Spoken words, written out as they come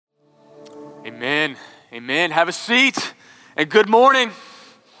Amen. Amen. Have a seat and good morning.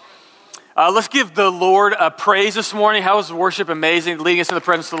 Let's give the Lord a praise this morning. How was worship? Amazing. Leading us in the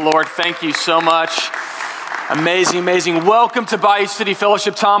presence of the Lord. Thank you so much. Amazing, amazing. Welcome to Bayou City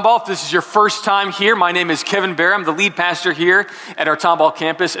Fellowship Tomball. If this is your first time here, my name is Kevin Bear. I'm the lead pastor here at our Tomball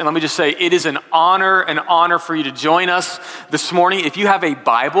campus. And let me just say, it is an honor for you to join us this morning. If you have a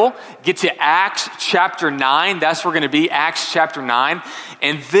Bible, get to Acts chapter 9. That's where we're going to be, Acts chapter 9.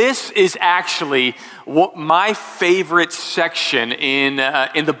 And this is actually what my favorite section in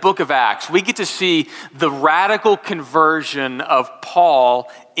the book of Acts. We get to see the radical conversion of Paul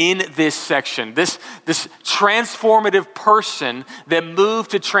in this section. This transformative person that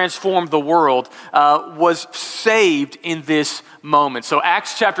moved to transform the world was saved in this moment. So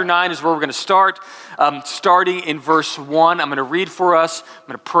Acts chapter 9 is where we're going to start. Starting in verse 1, I'm going to read for us, I'm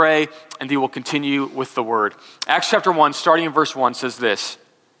going to pray, and then we'll continue with the word. Acts chapter 1, starting in verse 1, says this: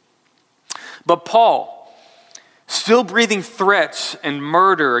 "But Paul, still breathing threats and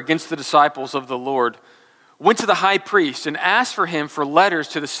murder against the disciples of the Lord, went to the high priest and asked for him for letters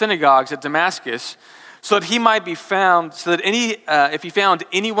to the synagogues at Damascus, so that he might be found, so that if he found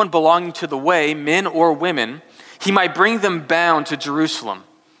anyone belonging to the way, men or women, he might bring them bound to Jerusalem.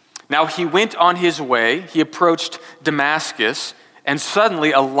 Now he went on his way, he approached Damascus, and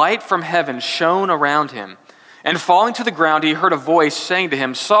suddenly a light from heaven shone around him. And falling to the ground, he heard a voice saying to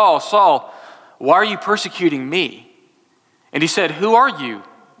him, 'Saul, Saul, why are you persecuting me?' And he said, 'Who are you,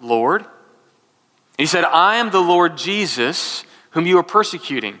 Lord?' And he said, 'I am the Lord Jesus, whom you are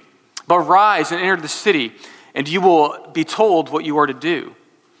persecuting. But rise and enter the city, and you will be told what you are to do.'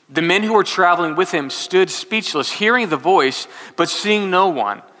 The men who were traveling with him stood speechless, hearing the voice, but seeing no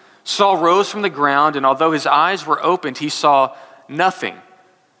one. Saul rose from the ground, and although his eyes were opened, he saw nothing.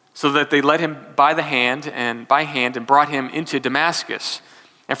 So that they led him by hand and brought him into Damascus.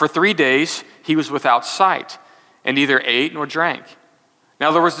 And for 3 days he was without sight, and neither ate nor drank.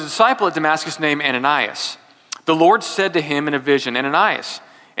 Now there was a disciple at Damascus named Ananias. The Lord said to him in a vision, 'Ananias.'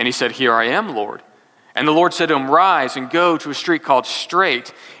 And he said, 'Here I am, Lord.' And the Lord said to him, 'Rise and go to a street called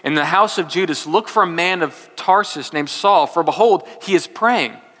Straight. In the house of Judas, look for a man of Tarsus named Saul, for behold, he is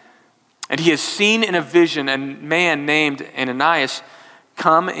praying. And he has seen in a vision a man named Ananias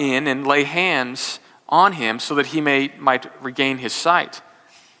come in and lay hands on him so that he might regain his sight.'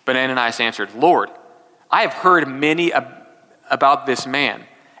 But Ananias answered, 'Lord, I have heard many about this man,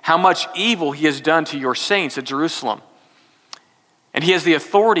 how much evil he has done to your saints at Jerusalem. And he has the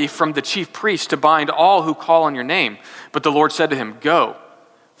authority from the chief priests to bind all who call on your name.' But the Lord said to him, 'Go,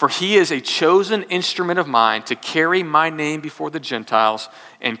 for he is a chosen instrument of mine to carry my name before the Gentiles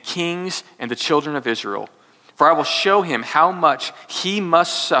and kings and the children of Israel. For I will show him how much he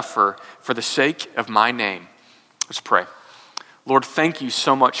must suffer for the sake of my name.'" Let's pray. Lord, thank you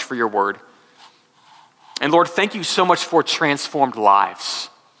so much for your word. And Lord, thank you so much for transformed lives.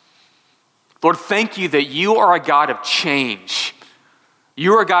 Lord, thank you that you are a God of change.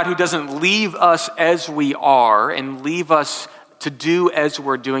 You are a God who doesn't leave us as we are and leave us to do as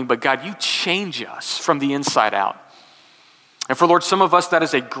we're doing, but God, you change us from the inside out. And for Lord, some of us, that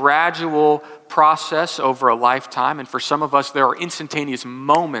is a gradual process over a lifetime. And for some of us, there are instantaneous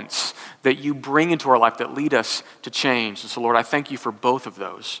moments that you bring into our life that lead us to change. And so Lord, I thank you for both of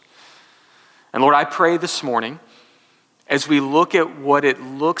those. And Lord, I pray this morning, as we look at what it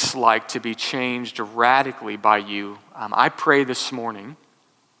looks like to be changed radically by you, I pray this morning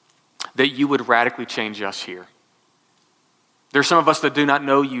that you would radically change us here. There are some of us that do not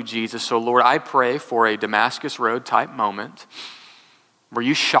know you, Jesus. So Lord, I pray for a Damascus Road type moment where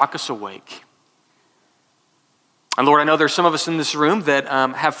you shock us awake. And Lord, I know there's some of us in this room that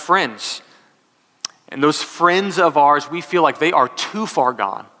have friends. And those friends of ours, we feel like they are too far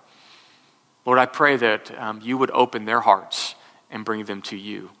gone. Lord, I pray that you would open their hearts and bring them to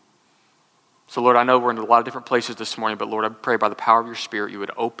you. So Lord, I know we're in a lot of different places this morning, but Lord, I pray by the power of your Spirit, you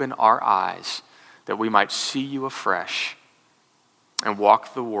would open our eyes that we might see you afresh and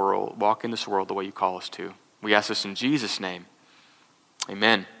walk in this world the way you call us to. We ask this in Jesus' name.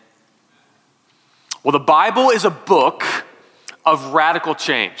 Amen. Well, the Bible is a book of radical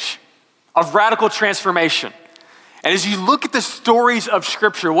change, of radical transformation. And as you look at the stories of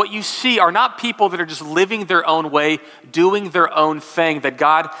Scripture, what you see are not people that are just living their own way, doing their own thing, that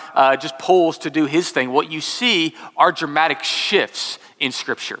God just pulls to do his thing. What you see are dramatic shifts in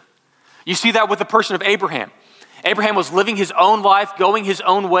Scripture. You see that with the person of Abraham. Abraham was living his own life, going his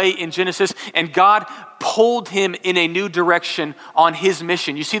own way in Genesis, and God pulled him in a new direction on his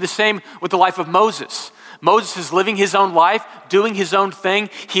mission. You see the same with the life of Moses. Moses is living his own life, doing his own thing.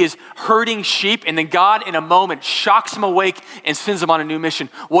 He is herding sheep, and then God, in a moment, shocks him awake and sends him on a new mission.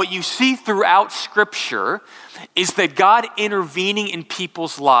 What you see throughout Scripture is that God intervening in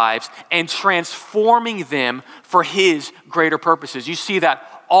people's lives and transforming them for his greater purposes. You see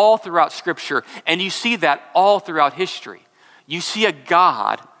that all throughout Scripture, and you see that all throughout history. You see a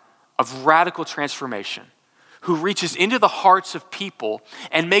God of radical transformation who reaches into the hearts of people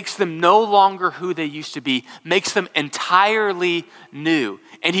and makes them no longer who they used to be, makes them entirely new.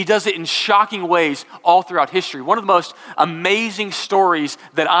 And he does it in shocking ways all throughout history. One of the most amazing stories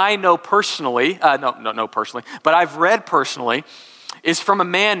that I know personally, but I've read personally, is from a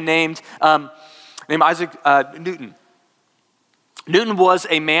man named Isaac Newton. Newton was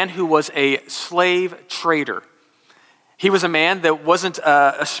a man who was a slave trader. He was a man that wasn't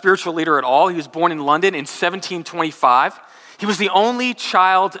a spiritual leader at all. He was born in London in 1725. He was the only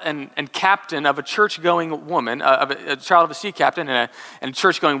child and captain of a church-going woman, of a child of a sea captain and a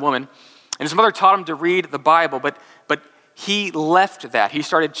church-going woman. And his mother taught him to read the Bible, but he left that. He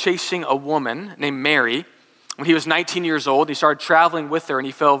started chasing a woman named Mary when he was 19 years old. He started traveling with her, and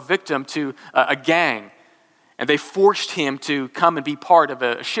he fell victim to a gang. And they forced him to come and be part of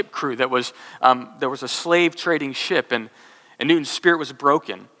a ship crew that was there was a slave trading ship, and Newton's spirit was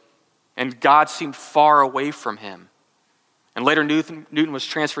broken, and God seemed far away from him. And later Newton was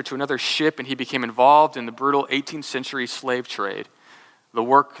transferred to another ship, and he became involved in the brutal 18th century slave trade, the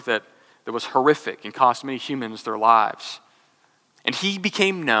work that was horrific and cost many humans their lives. And he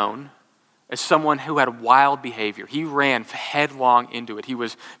became known as someone who had wild behavior. He ran headlong into it. He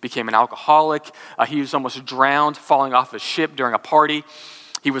became an alcoholic. He was almost drowned, falling off a ship during a party.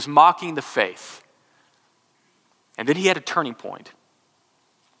 He was mocking the faith. And then he had a turning point.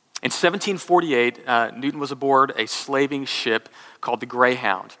 In 1748, Newton was aboard a slaving ship called the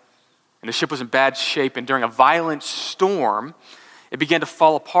Greyhound. And the ship was in bad shape, and during a violent storm, it began to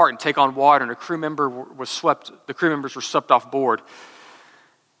fall apart and take on water, and the crew members were swept off board.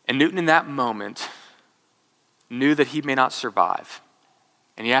 And Newton, in that moment, knew that he may not survive.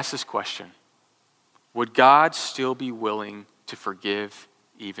 And he asked this question: would God still be willing to forgive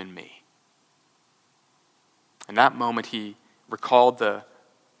even me? In that moment, he recalled the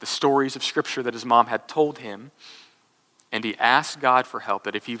stories of Scripture that his mom had told him, and he asked God for help,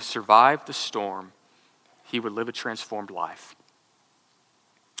 that if he survived the storm, he would live a transformed life.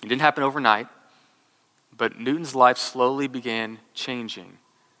 It didn't happen overnight, but Newton's life slowly began changing,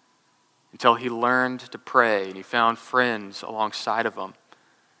 until he learned to pray and he found friends alongside of him.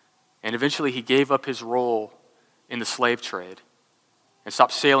 And eventually he gave up his role in the slave trade and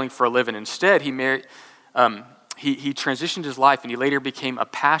stopped sailing for a living. Instead, he transitioned his life, and he later became a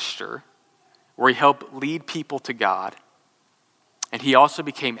pastor where he helped lead people to God. And he also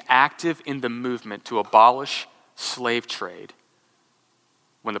became active in the movement to abolish slave trade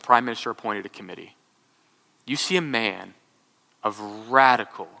when the prime minister appointed a committee. You see a man of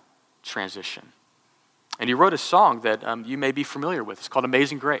radical transition. And he wrote a song that you may be familiar with. It's called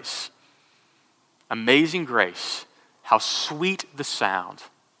Amazing Grace. Amazing grace, how sweet the sound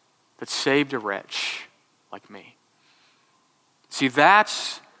that saved a wretch like me. See,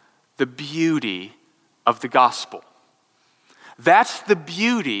 that's the beauty of the gospel. That's the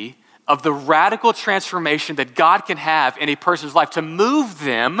beauty of the radical transformation that God can have in a person's life, to move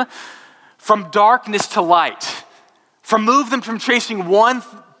them from darkness to light, move them from chasing one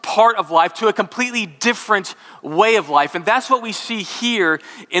part of life to a completely different way of life. And that's what we see here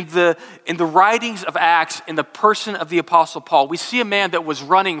in the writings of Acts, in the person of the Apostle Paul. We see a man that was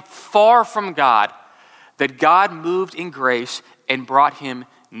running far from God, that God moved in grace and brought him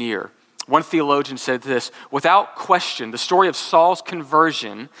near. One theologian said this: without question, the story of Saul's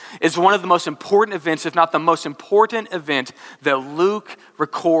conversion is one of the most important events, if not the most important event, that Luke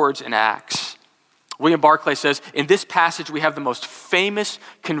records in Acts. William Barclay says, in this passage we have the most famous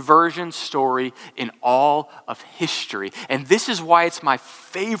conversion story in all of history. And this is why it's my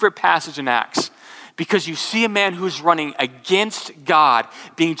favorite passage in Acts, because you see a man who's running against God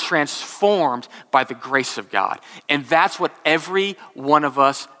being transformed by the grace of God. And that's what every one of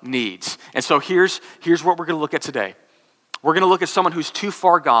us needs. And so here's what we're going to look at today. We're going to look at someone who's too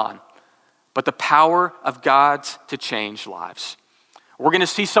far gone, but the power of God to change lives. We're going to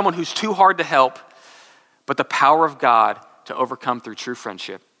see someone who's too hard to help, but the power of God to overcome through true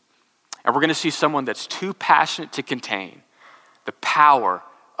friendship. And we're going to see someone that's too passionate to contain, the power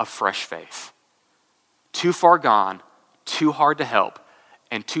of fresh faith. Too far gone, too hard to help,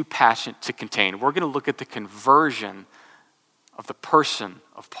 and too passionate to contain. We're going to look at the conversion of the person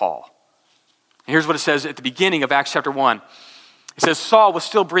of Paul. And here's what it says at the beginning of Acts chapter 1. It says Saul was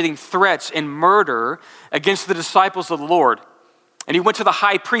still breathing threats and murder against the disciples of the Lord. And he went to the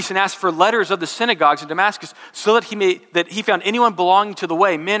high priest and asked for letters of the synagogues in Damascus so that he found anyone belonging to the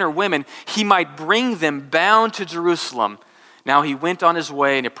way, men or women, he might bring them bound to Jerusalem. Now he went on his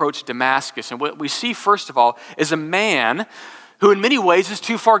way and approached Damascus. And what we see, first of all, is a man who in many ways is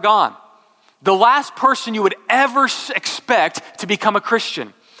too far gone. The last person you would ever expect to become a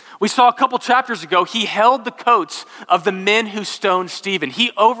Christian. We saw a couple chapters ago, he held the coats of the men who stoned Stephen.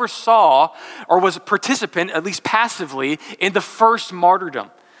 He oversaw or was a participant, at least passively, in the first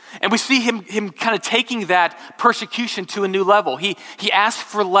martyrdom. And we see him kind of taking that persecution to a new level. He asked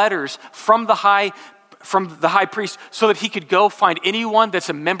for letters from the high priest so that he could go find anyone that's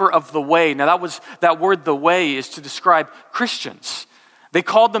a member of the way. Now that word, the way, is to describe Christians. They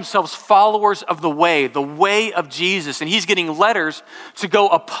called themselves followers of the way of Jesus. And he's getting letters to go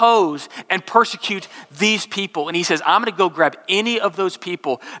oppose and persecute these people. And he says, I'm going to go grab any of those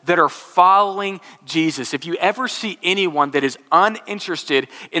people that are following Jesus. If you ever see anyone that is uninterested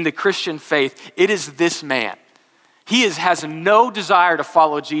in the Christian faith, it is this man. He has no desire to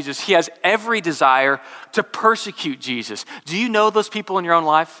follow Jesus. He has every desire to persecute Jesus. Do you know those people in your own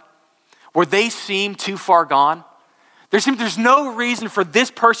life where they seem too far gone? There's no reason for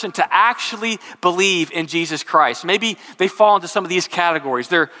this person to actually believe in Jesus Christ. Maybe they fall into some of these categories.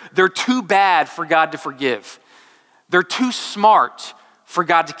 They're too bad for God to forgive. They're too smart for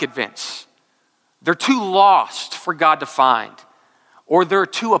God to convince. They're too lost for God to find. Or they're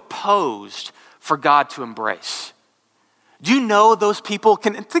too opposed for God to embrace. Do you know those people?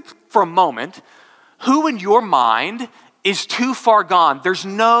 Think for a moment, who in your mind is too far gone? There's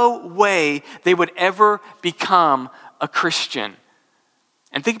no way they would ever become a Christian.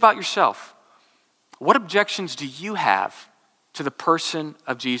 And think about yourself. What objections do you have to the person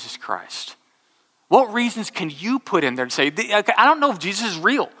of Jesus Christ? What reasons can you put in there to say, I don't know if Jesus is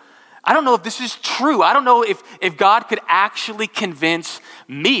real. I don't know if this is true. I don't know if God could actually convince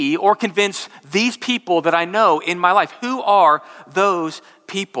me or convince these people that I know in my life. Who are those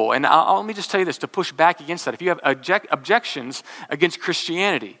people? And let me just tell you this to push back against that. If you have objections against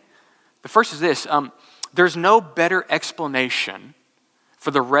Christianity, the first is this. There's no better explanation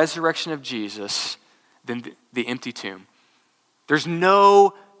for the resurrection of Jesus than the empty tomb. There's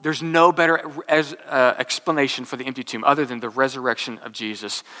no better explanation for the empty tomb other than the resurrection of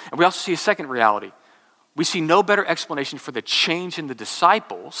Jesus. And we also see a second reality. We see no better explanation for the change in the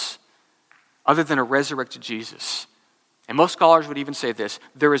disciples other than a resurrected Jesus. And most scholars would even say this: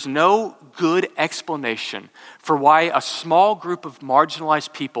 there is no good explanation for why a small group of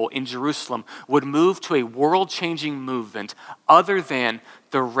marginalized people in Jerusalem would move to a world-changing movement other than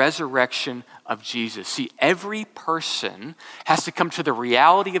the resurrection of Jesus. See, every person has to come to the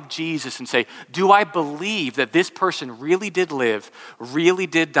reality of Jesus and say, do I believe that this person really did live, really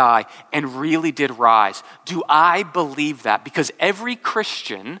did die, and really did rise? Do I believe that? Because every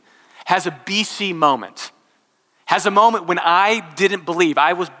Christian has a BC moment. Has a moment when I didn't believe.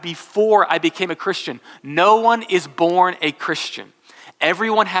 I was before I became a Christian. No one is born a Christian.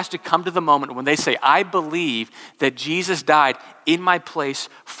 Everyone has to come to the moment when they say, I believe that Jesus died in my place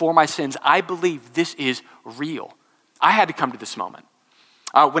for my sins. I believe this is real. I had to come to this moment.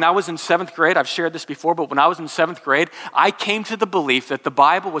 When I was in 7th grade, I've shared this before, but when I was in 7th grade, I came to the belief that the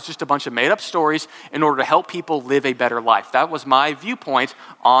Bible was just a bunch of made-up stories in order to help people live a better life. That was my viewpoint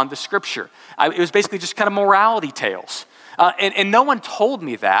on the scripture. It was basically just kind of morality tales. And no one told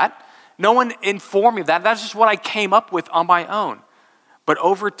me that. No one informed me of that. That's just what I came up with on my own. But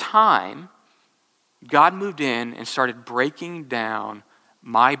over time, God moved in and started breaking down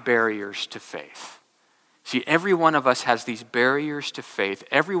my barriers to faith. See, every one of us has these barriers to faith.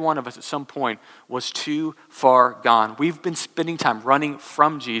 Every one of us at some point was too far gone. We've been spending time running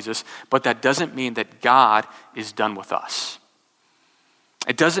from Jesus, but that doesn't mean that God is done with us.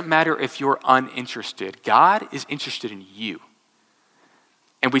 It doesn't matter if you're uninterested. God is interested in you.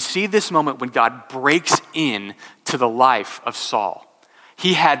 And we see this moment when God breaks in to the life of Saul.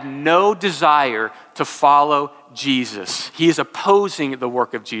 He had no desire to follow Jesus. He is opposing the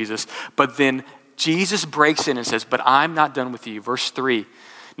work of Jesus, but then Jesus breaks in and says, but I'm not done with you. Verse 3,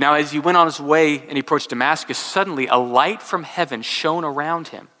 now as he went on his way and he approached Damascus, suddenly a light from heaven shone around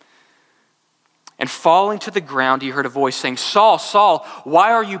him. And falling to the ground, he heard a voice saying, Saul, Saul,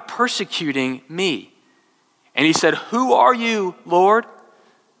 why are you persecuting me? And he said, who are you, Lord?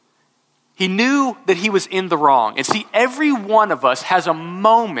 He knew that he was in the wrong. And see, every one of us has a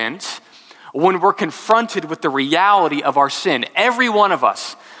moment when we're confronted with the reality of our sin. Every one of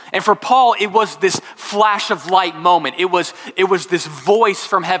us. And for Paul, it was this flash of light moment. It was this voice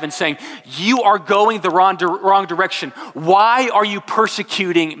from heaven saying, you are going the wrong direction. Why are you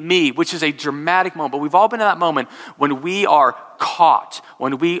persecuting me? Which is a dramatic moment. But we've all been in that moment when we are caught,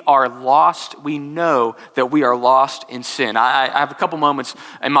 when we are lost. We know that we are lost in sin. I have a couple moments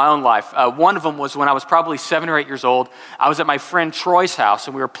in my own life. One of them was when I was probably 7 or 8 years old. I was at my friend Troy's house,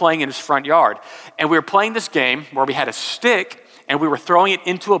 and we were playing in his front yard. And we were playing this game where we had a stick, and we were throwing it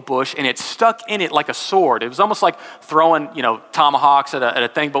into a bush, and it stuck in it like a sword. It was almost like throwing, tomahawks at a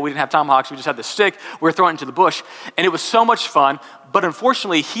thing, but we didn't have tomahawks. We just had the stick. We were throwing it into the bush, and it was so much fun. But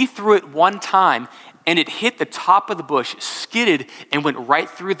unfortunately, he threw it one time, and it hit the top of the bush, skidded, and went right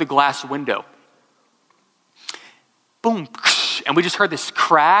through the glass window. Boom, and we just heard this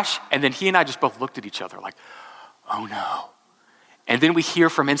crash, and then he and I just both looked at each other like, oh no. And then we hear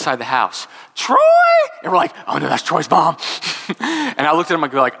from inside the house, Troy! And we're like, oh no, that's Troy's mom. And I looked at him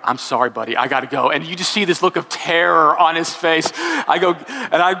and go like, I'm sorry, buddy, I gotta go. And you just see this look of terror on his face. I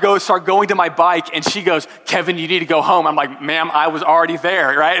start going to my bike, and she goes, Kevin, you need to go home. I'm like, ma'am, I was already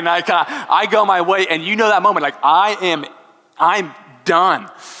there, right? And I go my way, and you know that moment, like I'm done.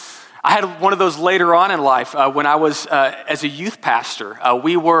 I had one of those later on in life when I was as a youth pastor.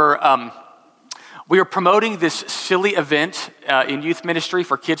 We were promoting this silly event in youth ministry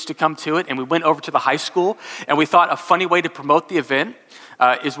for kids to come to it, and we went over to the high school, and we thought a funny way to promote the event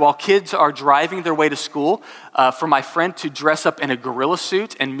is while kids are driving their way to school, for my friend to dress up in a gorilla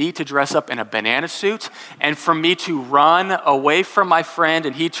suit and me to dress up in a banana suit, and for me to run away from my friend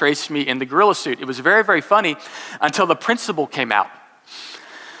and he chased me in the gorilla suit. It was very, very funny until the principal came out.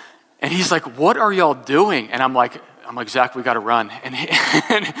 And he's like, what are y'all doing? And I'm like, Zach, we got to run.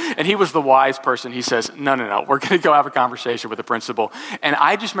 And he was the wise person. He says, no, we're going to go have a conversation with the principal. And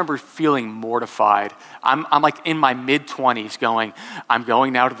I just remember feeling mortified. I'm like in my mid-20s going, I'm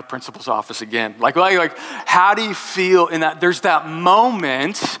going now to the principal's office again. Like, how do you feel in that? There's that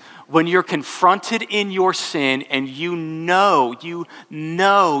moment when you're confronted in your sin and you know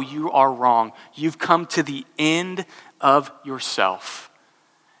you are wrong. You've come to the end of yourself.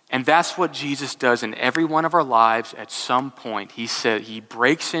 And that's what Jesus does in every one of our lives at some point. He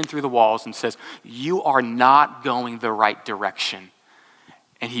breaks in through the walls and says, you are not going the right direction.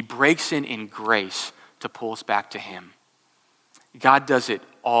 And he breaks in grace to pull us back to him. God does it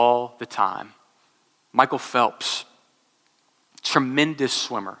all the time. Michael Phelps, tremendous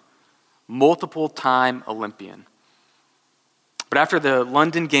swimmer, multiple-time Olympian. But after the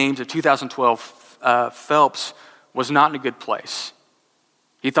London Games of 2012, Phelps was not in a good place.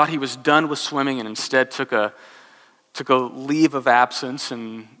 He thought he was done with swimming and instead took a leave of absence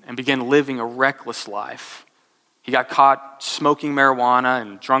and began living a reckless life. He got caught smoking marijuana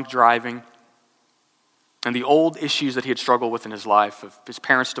and drunk driving. And the old issues that he had struggled with in his life, of his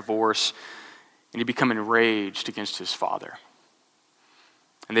parents' divorce, and he became enraged against his father.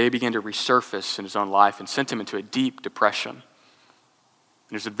 And they began to resurface in his own life and sent him into a deep depression. And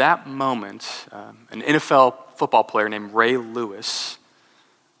it was at that moment, an NFL football player named Ray Lewis,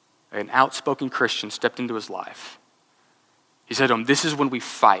 an outspoken Christian, stepped into his life. He said to him, this is when we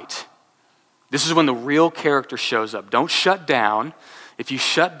fight. This is when the real character shows up. Don't shut down. If you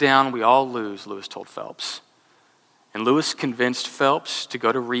shut down, we all lose, Lewis told Phelps. And Lewis convinced Phelps to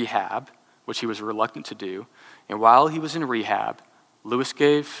go to rehab, which he was reluctant to do. And while he was in rehab, Lewis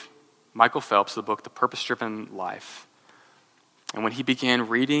gave Michael Phelps the book, The Purpose-Driven Life. And when he began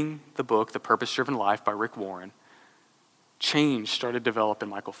reading the book, The Purpose-Driven Life by Rick Warren, change started to develop in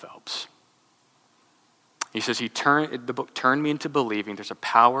Michael Phelps. He says, the book turned me into believing there's a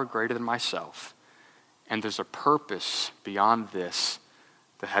power greater than myself, and there's a purpose beyond this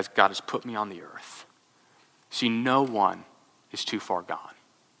that God has put me on the earth. See, no one is too far gone.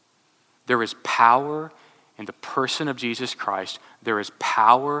 There is power in the person of Jesus Christ. There is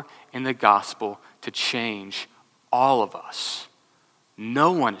power in the gospel to change all of us.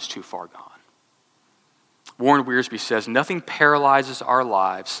 No one is too far gone. Warren Wiersbe says, nothing paralyzes our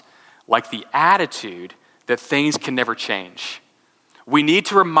lives like the attitude that things can never change. We need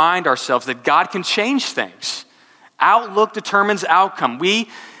to remind ourselves that God can change things. Outlook determines outcome.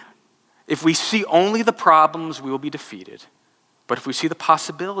 If we see only the problems, we will be defeated. But if we see the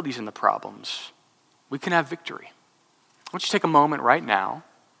possibilities in the problems, we can have victory. I want you to take a moment right now,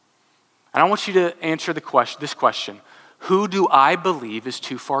 and I want you to answer this question. Who do I believe is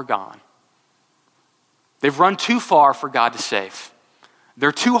too far gone? They've run too far for God to save.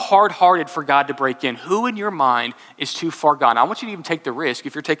 They're too hard-hearted for God to break in. Who in your mind is too far gone? I want you to even take the risk.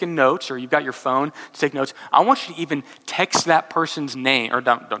 If you're taking notes or you've got your phone to take notes, I want you to even text that person's name. Or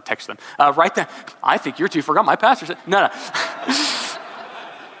don't text them. Write that. I think you're too far gone. My pastor said, no.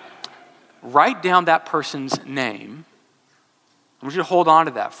 write down that person's name. I want you to hold on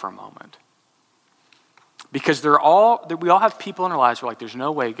to that for a moment. Because we all have people in our lives who are like, there's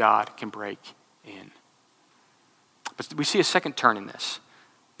no way God can break in. But we see a second turn in this.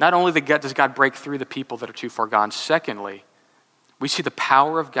 Not only does God break through the people that are too far gone, secondly, we see the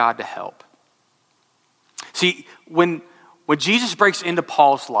power of God to help. See, when Jesus breaks into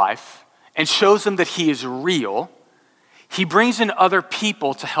Paul's life and shows him that he is real, he brings in other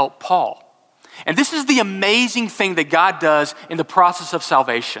people to help Paul. And this is the amazing thing that God does in the process of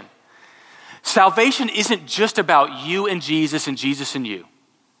salvation. Salvation isn't just about you and Jesus and you.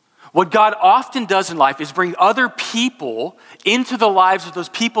 What God often does in life is bring other people into the lives of those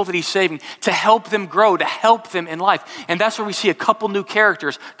people that he's saving to help them grow, to help them in life. And that's where we see a couple new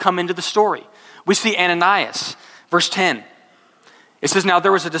characters come into the story. We see Ananias, verse 10. It says, now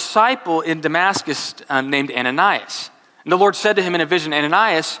there was a disciple in Damascus named Ananias. And the Lord said to him in a vision,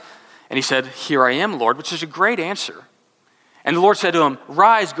 Ananias, and he said, here I am, Lord, which is a great answer. And the Lord said to him,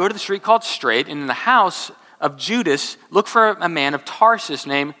 rise, go to the street called Straight, and in the house of Judas, look for a man of Tarsus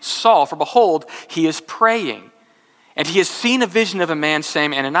named Saul, for behold, he is praying. And he has seen a vision of a man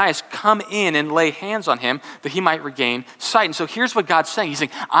saying, Ananias, come in and lay hands on him that he might regain sight. And so here's what God's saying. He's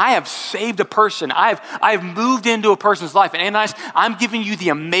saying, I have saved a person. I have moved into a person's life. And Ananias, I'm giving you the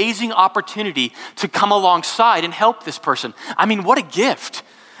amazing opportunity to come alongside and help this person. I mean, what a gift.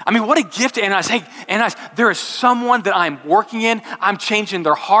 What a gift to Ananias. Hey, Ananias, there is someone that I'm working in. I'm changing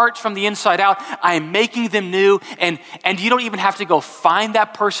their hearts from the inside out. I am making them new. And you don't even have to go find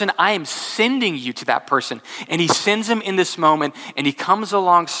that person. I am sending you to that person. And he sends him in this moment, and he comes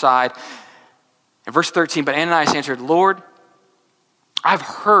alongside. In verse 13, but Ananias answered, Lord, I've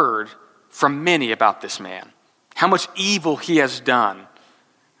heard from many about this man, how much evil he has done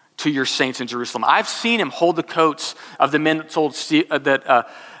to your saints in Jerusalem. I've seen him hold the coats of the men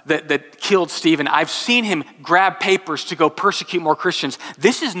that killed Stephen. I've seen him grab papers to go persecute more Christians.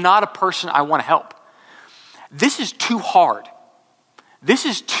 This is not a person I want to help. This is too hard. This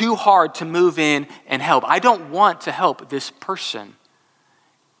is too hard to move in and help. I don't want to help this person.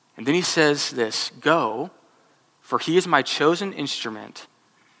 And then he says this, go, for he is my chosen instrument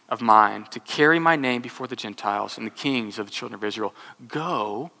of mine to carry my name before the Gentiles and the kings of the children of Israel.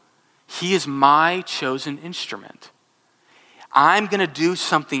 Go, he is my chosen instrument. I'm going to do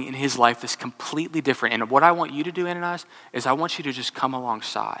something in his life that's completely different. And what I want you to do, Ananias, is I want you to just come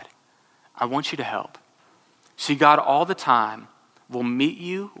alongside. I want you to help. See, God all the time will meet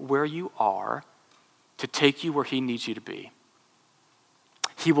you where you are to take you where he needs you to be.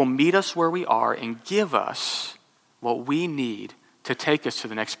 He will meet us where we are and give us what we need to take us to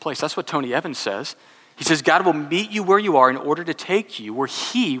the next place. That's what Tony Evans says. He says, God will meet you where you are in order to take you where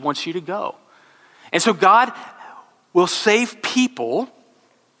he wants you to go. And so God will save people,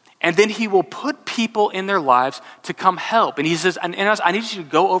 and then he will put people in their lives to come help. And he says, I need you to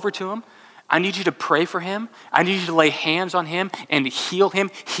go over to him. I need you to pray for him. I need you to lay hands on him and heal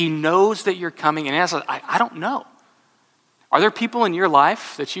him. He knows that you're coming. And I don't know. Are there people in your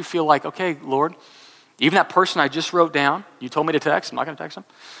life that you feel like, okay, Lord, even that person I just wrote down, you told me to text, I'm not going to text them.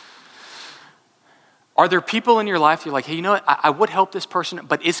 Are there people in your life you're like, hey, you know what? I would help this person,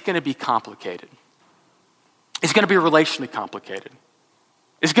 but it's going to be complicated. It's going to be relationally complicated.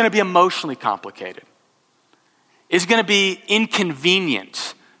 It's going to be emotionally complicated. It's going to be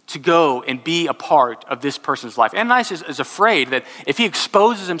inconvenient to go and be a part of this person's life. Ananias is afraid that if he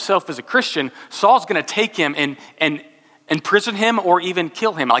exposes himself as a Christian, Saul's going to take him and imprison him or even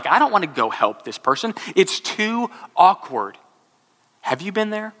kill him. Like, I don't want to go help this person. It's too awkward. Have you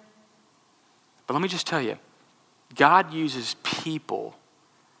been there? But let me just tell you, God uses people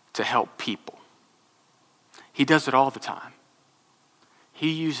to help people. He does it all the time.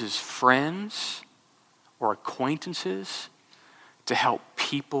 He uses friends or acquaintances to help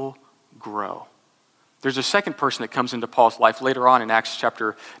people grow. There's a second person that comes into Paul's life later on in Acts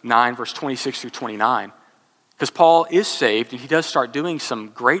chapter 9, verse 26 through 29. Because Paul is saved and he does start doing some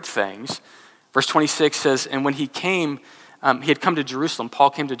great things. Verse 26 says, and when he had come to Jerusalem, Paul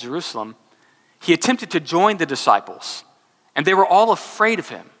came to Jerusalem, he attempted to join the disciples, and they were all afraid of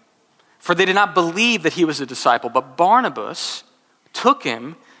him, for they did not believe that he was a disciple. But Barnabas took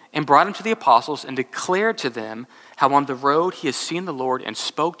him and brought him to the apostles and declared to them how on the road he has seen the Lord and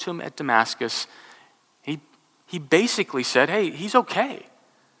spoke to him at Damascus. He basically said, hey, he's okay.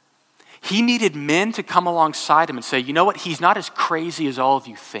 He needed men to come alongside him and say, you know what? He's not as crazy as all of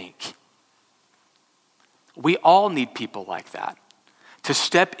you think. We all need people like that to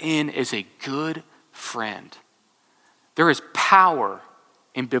step in as a good friend. There is power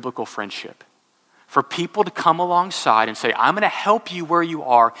in biblical friendship. for people to come alongside and say, I'm going to help you where you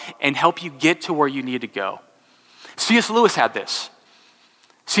are and help you get to where you need to go. C.S. Lewis had this.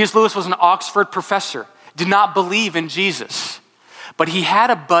 C.S. Lewis was an Oxford professor, did not believe in Jesus. But he had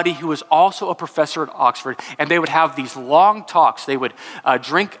a buddy who was also a professor at Oxford, and they would have these long talks. They would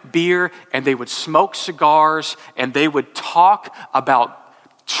drink beer, and they would smoke cigars, and they would talk about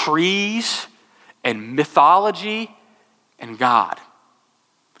trees and mythology and God.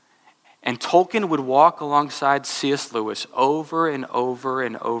 And Tolkien would walk alongside C.S. Lewis over and over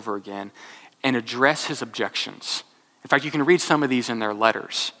and over again and address his objections. In fact, you can read some of these in their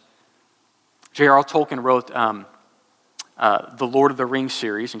letters. J.R.R. Tolkien wrote the Lord of the Rings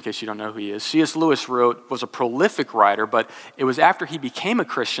series, in case you don't know who he is. C.S. Lewis was a prolific writer, but it was after he became a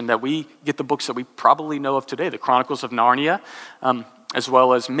Christian that we get the books that we probably know of today, the Chronicles of Narnia, as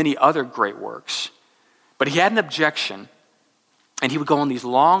well as many other great works. But he had an objection, and he would go on these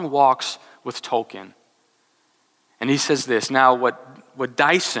long walks with Tolkien. And he says this, now what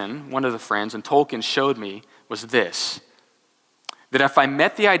Dyson, one of the friends, and Tolkien showed me was this, that if I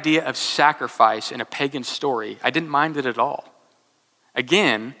met the idea of sacrifice in a pagan story, I didn't mind it at all.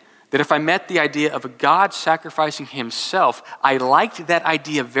 Again, that if I met the idea of a God sacrificing himself, I liked that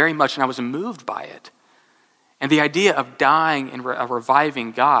idea very much and I was moved by it. And the idea of dying and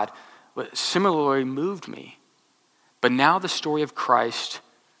reviving God similarly moved me. But now the story of Christ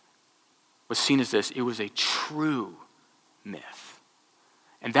was seen as this. It was a true myth.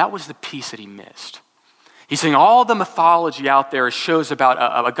 And that was the piece that he missed. He's saying all the mythology out there shows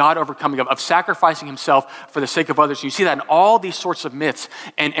about a God overcoming, of sacrificing himself for the sake of others. And you see that in all these sorts of myths.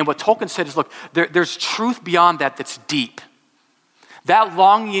 And what Tolkien said is, look, there's truth beyond that that's deep. That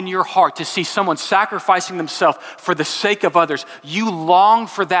longing in your heart to see someone sacrificing themselves for the sake of others, you long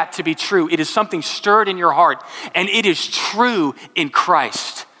for that to be true. It is something stirred in your heart, and it is true in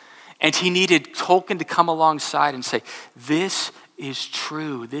Christ. And he needed Tolkien to come alongside and say, this is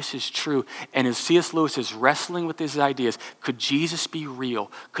true. This is true. And as C.S. Lewis is wrestling with these ideas, could Jesus be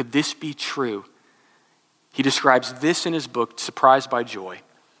real? Could this be true? He describes this in his book, Surprised by Joy.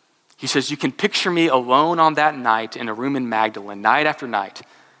 He says, you can picture me alone on that night in a room in Magdalen, night after night,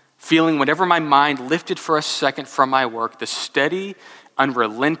 feeling whenever my mind lifted for a second from my work, the steady,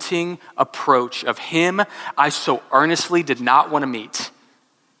 unrelenting approach of him I so earnestly did not want to meet.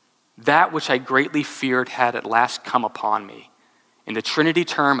 That which I greatly feared had at last come upon me. In the Trinity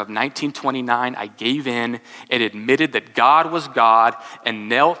term of 1929, I gave in and admitted that God was God and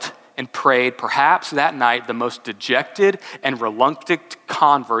knelt and prayed, perhaps that night, the most dejected and reluctant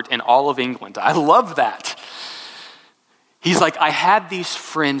convert in all of England. I love that. He's like, I had these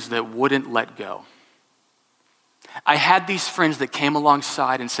friends that wouldn't let go. I had these friends that came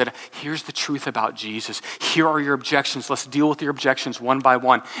alongside and said, here's the truth about Jesus. Here are your objections. Let's deal with your objections one by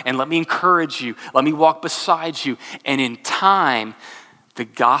one. And let me encourage you. Let me walk beside you. And in time, the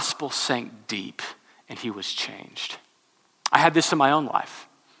gospel sank deep and he was changed. I had this in my own life.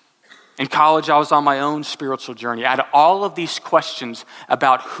 In college, I was on my own spiritual journey. I had all of these questions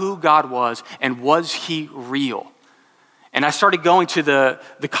about who God was and was he real? And I started going to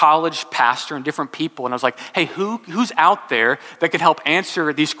the college pastor and different people, and I was like, hey, who's out there that can help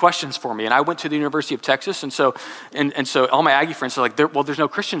answer these questions for me? And I went to the University of Texas, and so all my Aggie friends are like, there's no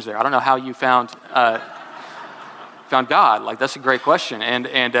Christians there. I don't know how you found God. Like, that's a great question.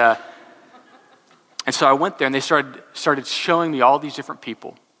 And so I went there, and they started showing me all these different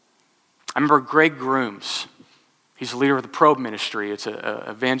people. I remember Greg Grooms. He's the leader of the Probe Ministry. It's an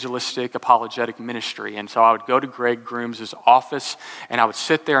evangelistic, apologetic ministry. And so I would go to Greg Grooms' office, and I would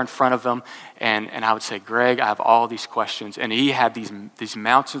sit there in front of him, and I would say, Greg, I have all these questions. And he had these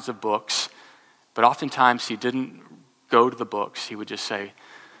mountains of books, but oftentimes he didn't go to the books. He would just say,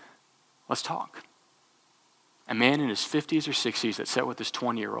 let's talk. A man in his 50s or 60s that sat with this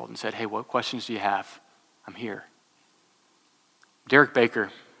 20-year-old and said, hey, what questions do you have? I'm here. Derek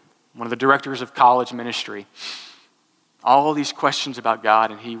Baker, one of the directors of college ministry, all these questions about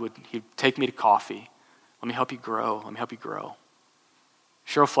God, and he'd take me to coffee. Let me help you grow. Let me help you grow.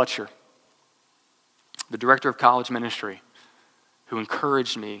 Cheryl Fletcher, the director of college ministry, who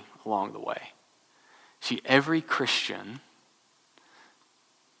encouraged me along the way. See, every Christian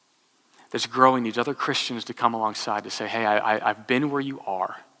that's growing needs other Christians to come alongside to say, hey, I've been where you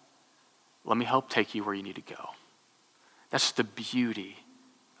are. Let me help take you where you need to go. That's the beauty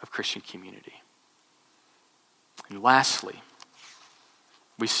of Christian community. And lastly,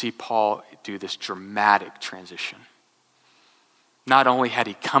 we see Paul do this dramatic transition. Not only had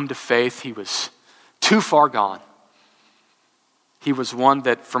he come to faith, he was too far gone. He was one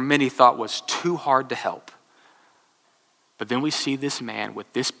that for many thought was too hard to help. But then we see this man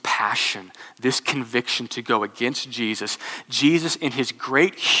with this passion, this conviction to go against Jesus. Jesus, in his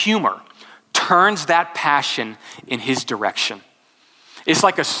great humor, turns that passion in his direction. It's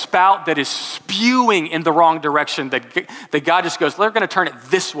like a spout that is spewing in the wrong direction that God just goes, they're going to turn it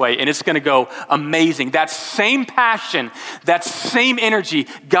this way and it's going to go amazing. That same passion, that same energy,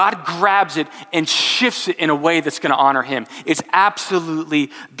 God grabs it and shifts it in a way that's going to honor him. It's absolutely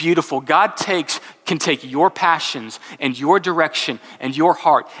beautiful. God can take your passions and your direction and your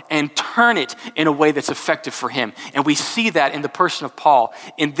heart and turn it in a way that's effective for him. And we see that in the person of Paul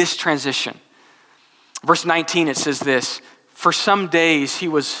in this transition. Verse 19, it says this, for some days he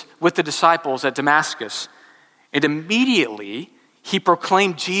was with the disciples at Damascus, and immediately he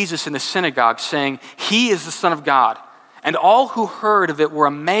proclaimed Jesus in the synagogue, saying, he is the Son of God. And all who heard of it were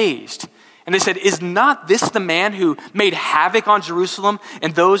amazed. And they said, is not this the man who made havoc on Jerusalem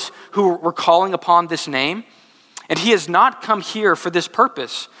and those who were calling upon this name? And he has not come here for this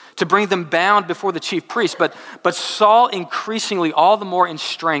purpose, to bring them bound before the chief priests, but Saul, increasingly all the more in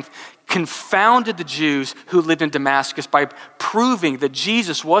strength, confounded the Jews who lived in Damascus by proving that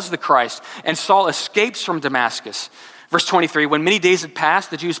Jesus was the Christ, and Saul escapes from Damascus. Verse 23, when many days had passed,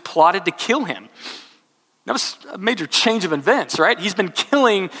 the Jews plotted to kill him. That was a major change of events, right? He's been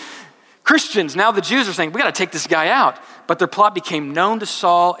killing Christians. Now the Jews are saying, we got to take this guy out. But their plot became known to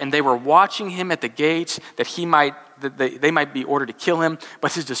Saul, and they were watching him at the gates that they might be ordered to kill him.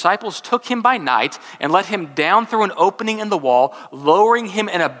 But his disciples took him by night and let him down through an opening in the wall, lowering him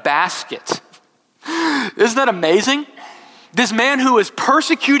in a basket. Isn't that amazing? This man who is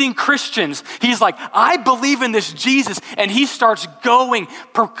persecuting Christians, he's like, I believe in this Jesus. And he starts going,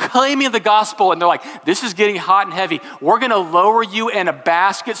 proclaiming the gospel. And they're like, this is getting hot and heavy. We're going to lower you in a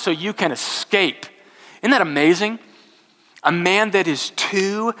basket so you can escape. Isn't that amazing? A man that is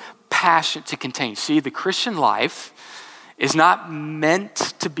too passionate to contain. See, the Christian life is not meant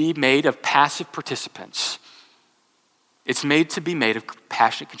to be made of passive participants. It's made to be made of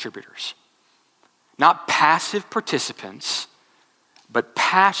passionate contributors. Not passive participants, but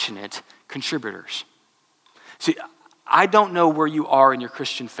passionate contributors. See, I don't know where you are in your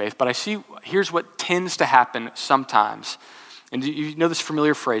Christian faith, but here's what tends to happen sometimes. And you know this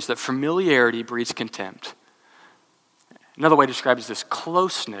familiar phrase, that familiarity breeds contempt. Another way to describe it is this: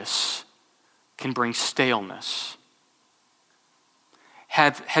 closeness can bring staleness.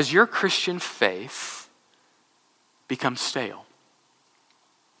 Has your Christian faith become stale?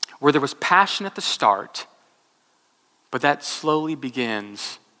 Where there was passion at the start, but that slowly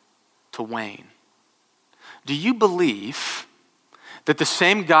begins to wane. Do you believe that the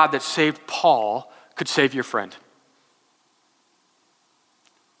same God that saved Paul could save your friend?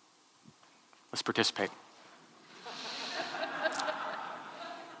 Let's participate.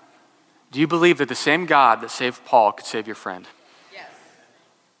 Do you believe that the same God that saved Paul could save your friend? Yes.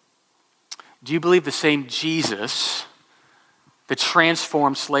 Do you believe the same Jesus that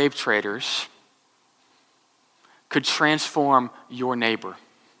transformed slave traders could transform your neighbor?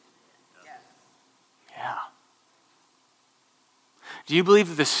 Yes. Yeah. Do you believe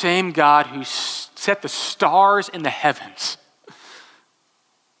that the same God who set the stars in the heavens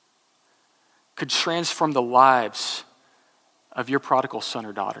could transform the lives of your prodigal son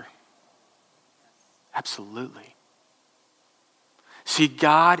or daughter? Absolutely. See,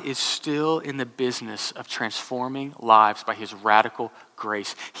 God is still in the business of transforming lives by his radical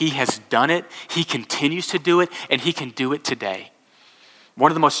grace. He has done it, he continues to do it, and he can do it today. One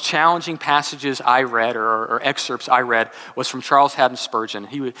of the most challenging passages I read, or excerpts I read, was from Charles Haddon Spurgeon.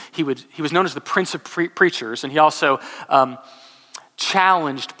 He was known as the Prince of Preachers, and he also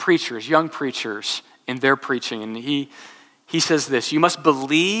challenged preachers, young preachers, in their preaching. And he says this: you must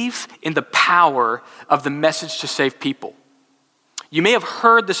believe in the power of the message to save people. You may have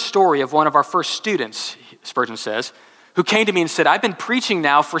heard the story of one of our first students, Spurgeon says, who came to me and said, I've been preaching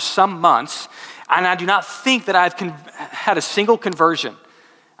now for some months, and I do not think that I've had a single conversion.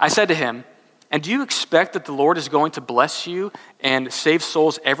 I said to him, and do you expect that the Lord is going to bless you and save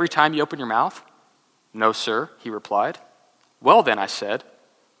souls every time you open your mouth? No, sir, he replied. Well then, I said,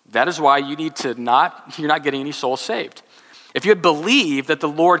 that is why you're not getting any souls saved. If you had believed that the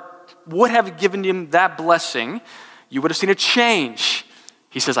Lord would have given him that blessing, you would have seen a change.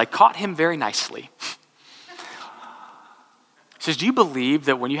 He says, I caught him very nicely. He says, do you believe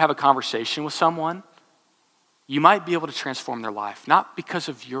that when you have a conversation with someone, you might be able to transform their life, not because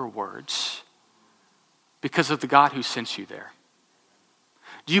of your words, because of the God who sent you there?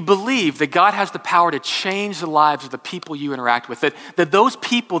 Do you believe that God has the power to change the lives of the people you interact with, that those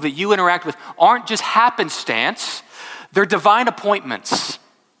people that you interact with aren't just happenstance, they're divine appointments?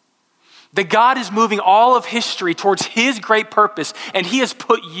 That God is moving all of history towards his great purpose, and he has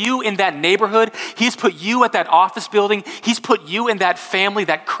put you in that neighborhood. He has put you at that office building. He's put you in that family,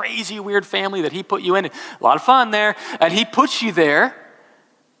 that crazy, weird family that he put you in. A lot of fun there. And he puts you there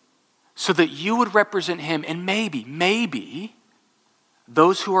so that you would represent him. And maybe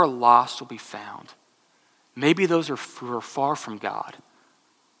those who are lost will be found. Maybe those who are far from God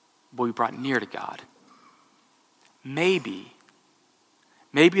will be brought near to God. Maybe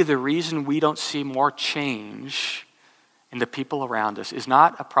the reason we don't see more change in the people around us is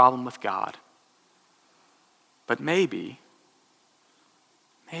not a problem with God, but maybe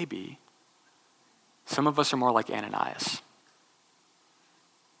some of us are more like Ananias.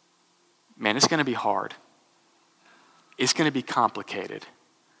 Man, it's going to be hard. It's going to be complicated.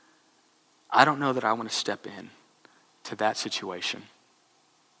 I don't know that I want to step in to that situation.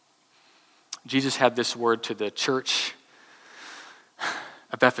 Jesus had this word to the church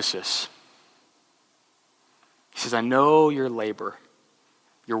of Ephesus. He says, I know your labor,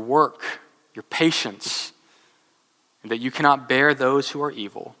 your work, your patience, and that you cannot bear those who are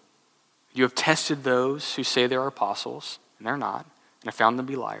evil. You have tested those who say they are apostles, and they're not, and have found them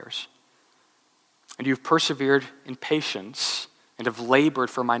to be liars. And you have persevered in patience and have labored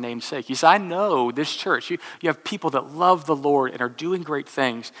for my name's sake. He said, I know this church. You have people that love the Lord and are doing great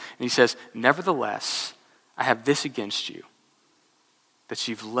things. And he says, nevertheless, I have this against you, that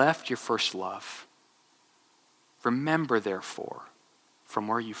you've left your first love. Remember, therefore, from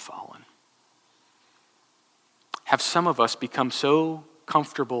where you've fallen. Have some of us become so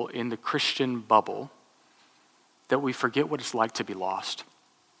comfortable in the Christian bubble that we forget what it's like to be lost?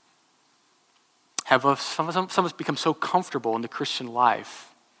 Have some of us become so comfortable in the Christian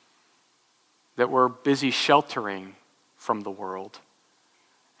life that we're busy sheltering from the world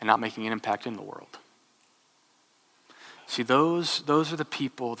and not making an impact in the world? See, those are the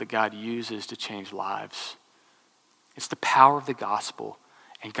people that God uses to change lives. It's the power of the gospel,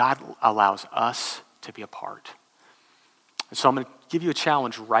 and God allows us to be a part. And so I'm going to give you a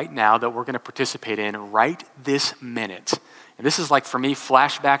challenge right now that we're going to participate in right this minute. And this is like, for me,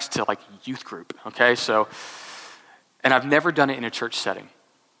 flashbacks to like youth group, okay? So, and I've never done it in a church setting.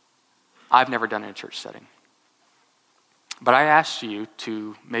 But I asked you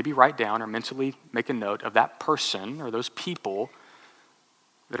to maybe write down or mentally make a note of that person or those people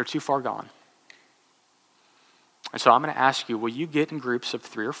that are too far gone. And so I'm going to ask you, will you get in groups of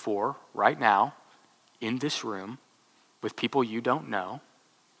 3 or 4 right now in this room with people you don't know?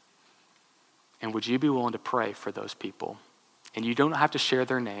 And would you be willing to pray for those people? And you don't have to share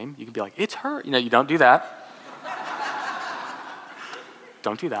their name. You can be like, it's her. You don't do that.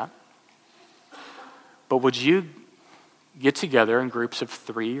 Don't do that. But would you get together in groups of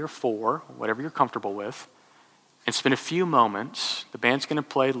 3 or 4, whatever you're comfortable with, and spend a few moments? The band's going to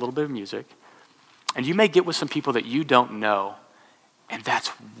play a little bit of music. And you may get with some people that you don't know, and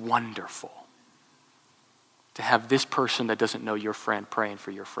that's wonderful. To have this person that doesn't know your friend praying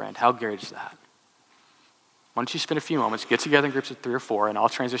for your friend. How great is that? Why don't you spend a few moments, get together in groups of 3 or 4, and I'll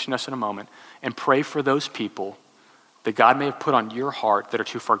transition us in a moment, and pray for those people that God may have put on your heart that are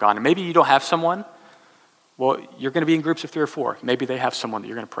too far gone. And maybe you don't have someone. Well, you're going to be in groups of 3 or 4. Maybe they have someone that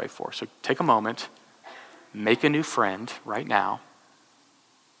you're going to pray for. So take a moment, make a new friend right now,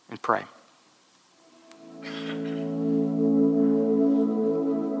 and pray.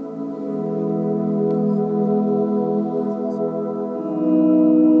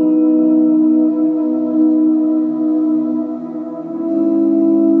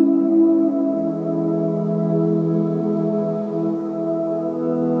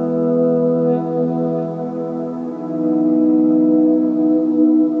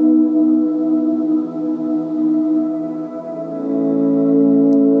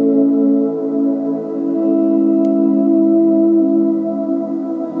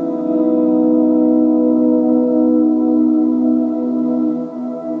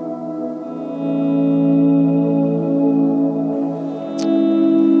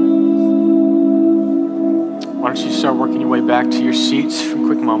 Back to your seats for a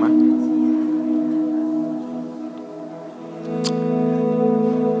quick moment.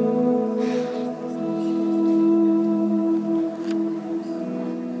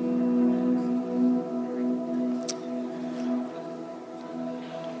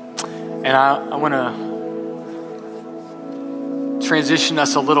 And I want to transition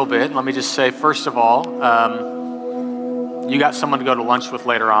us a little bit. Let me just say, first of all, you got someone to go to lunch with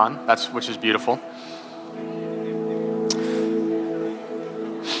later on, which is beautiful.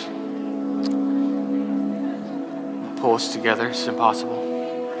 Pull us together. It's impossible.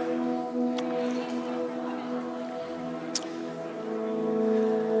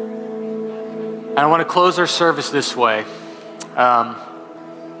 And I want to close our service this way.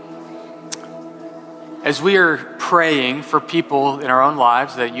 As we are praying for people in our own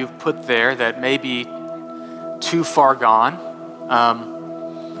lives that you've put there that may be too far gone,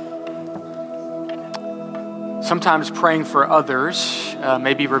 sometimes praying for others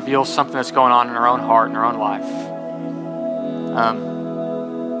maybe reveals something that's going on in our own heart, in our own life.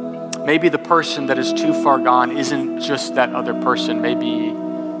 Maybe the person that is too far gone isn't just that other person. Maybe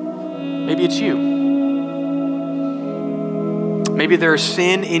it's you. Maybe there's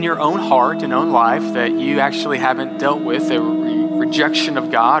sin in your own heart and own life that you actually haven't dealt with, a rejection of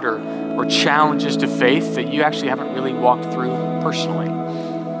God or challenges to faith that you actually haven't really walked through personally.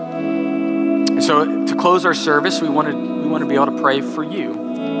 And so to close our service, we want to be able to pray for you.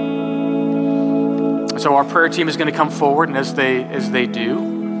 So our prayer team is going to come forward, and as they do,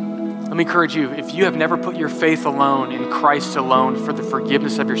 let me encourage you, if you have never put your faith alone in Christ alone for the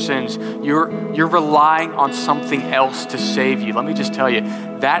forgiveness of your sins, you're relying on something else to save you. Let me just tell you,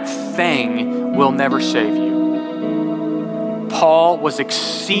 that thing will never save you. Paul was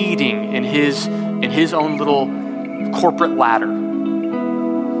exceeding in his own little corporate ladder.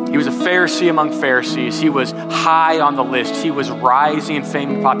 He was a Pharisee among Pharisees. He was high on the list. He was rising in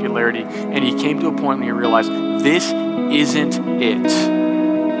fame and popularity. And he came to a point when he realized, this isn't it.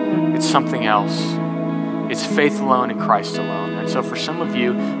 It's something else. It's faith alone in Christ alone. And so for some of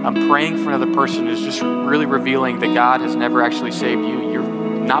you, praying for another person is just really revealing that God has never actually saved you. You're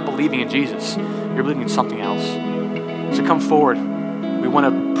not believing in Jesus. You're believing in something else. So come forward. We want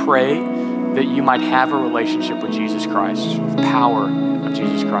to pray that you might have a relationship with Jesus Christ, with the power of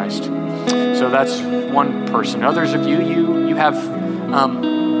Jesus Christ. So that's one person. Others of you have...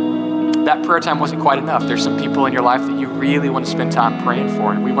 that prayer time wasn't quite enough. There's some people in your life that you really want to spend time praying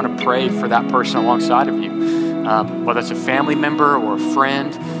for, and we want to pray for that person alongside of you. Whether it's a family member or a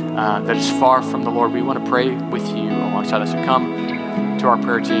friend that is far from the Lord, we want to pray with you alongside us. So come to our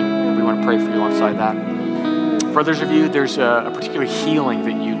prayer team, and we want to pray for you alongside that. For others of you, there's a particular healing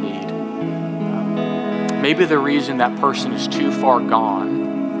that you need. Maybe the reason that person is too far gone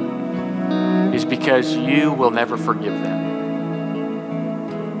is because you will never forgive them.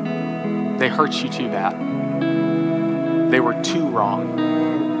 They hurt you too bad. They were too wrong.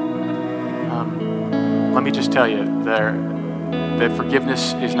 Let me just tell you, that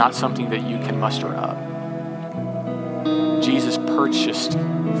forgiveness is not something that you can muster up. Jesus purchased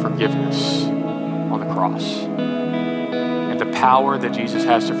forgiveness on the cross. And the power that Jesus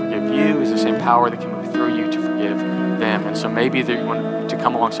has to forgive you is the same power that can move through you to forgive them. And so maybe that you want to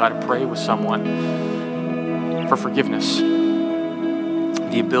come alongside and pray with someone for forgiveness.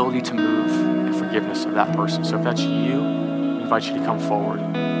 The ability to move in forgiveness of that person. So if that's you, I invite you to come forward.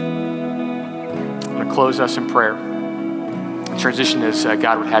 I'm going to close us in prayer. The transition as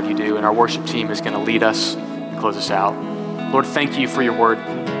God would have you do, and our worship team is going to lead us and close us out. Lord, thank you for your word.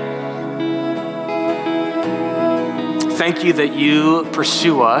 Thank you that you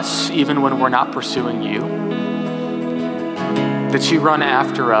pursue us even when we're not pursuing you. That you run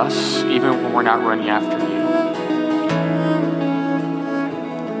after us even when we're not running after you.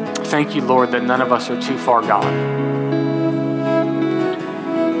 Thank you, Lord, that none of us are too far gone.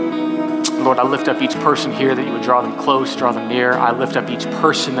 Lord, I lift up each person here that you would draw them close, draw them near. I lift up each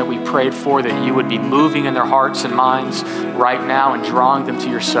person that we prayed for, that you would be moving in their hearts and minds right now and drawing them to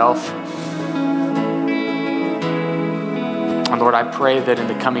yourself. And Lord, I pray that in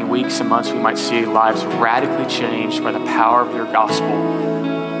the coming weeks and months we might see lives radically changed by the power of your gospel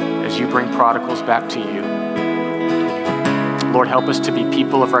as you bring prodigals back to you. Lord, help us to be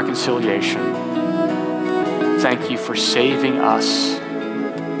people of reconciliation. Thank you for saving us.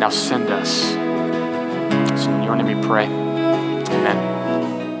 Now send us. So in your name we pray.